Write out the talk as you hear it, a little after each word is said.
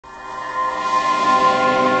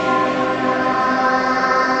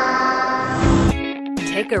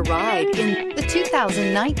Take a ride in the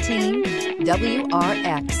 2019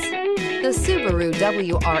 WRX. The Subaru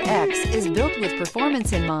WRX is built with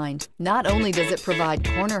performance in mind. Not only does it provide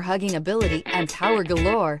corner-hugging ability and power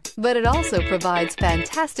galore, but it also provides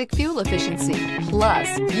fantastic fuel efficiency.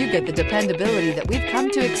 Plus, you get the dependability that we've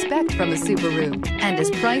come to expect from a Subaru and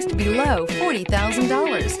is priced below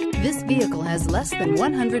 $40,000. This vehicle has less than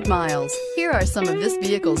 100 miles. Here are some of this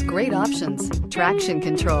vehicle's great options: traction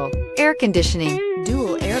control, air conditioning,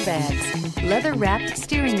 dual airbags, leather-wrapped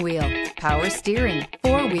steering wheel, power steering,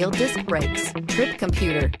 four-wheel disc brakes, trip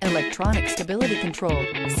computer, electronic stability control,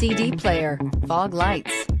 CD player, fog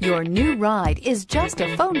lights. Your new ride is just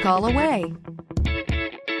a phone call away.